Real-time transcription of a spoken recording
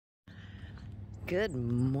Good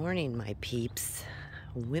morning, my peeps.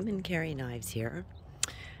 Women Carry Knives here.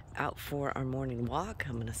 Out for our morning walk.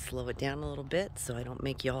 I'm going to slow it down a little bit so I don't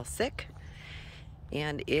make you all sick.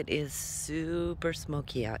 And it is super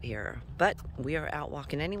smoky out here. But we are out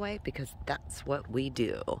walking anyway because that's what we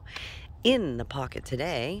do. In the pocket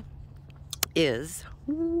today is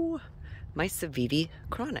my Civivi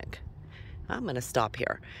Chronic. I'm going to stop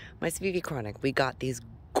here. My Civivi Chronic, we got these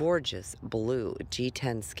gorgeous blue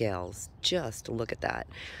G10 scales. Just look at that.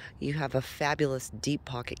 You have a fabulous deep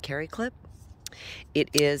pocket carry clip. It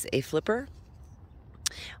is a flipper,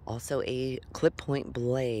 also a clip point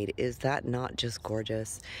blade. Is that not just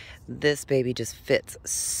gorgeous? This baby just fits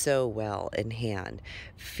so well in hand.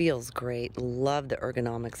 Feels great. Love the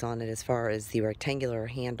ergonomics on it as far as the rectangular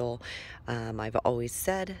handle. I've always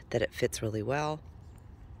said that it fits really well.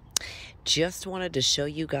 Just wanted to show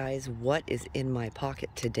you guys what is in my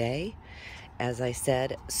pocket today. As I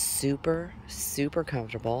said, super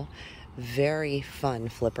comfortable, very fun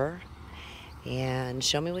flipper. And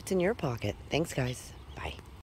show me what's in your pocket. Thanks, guys. Bye.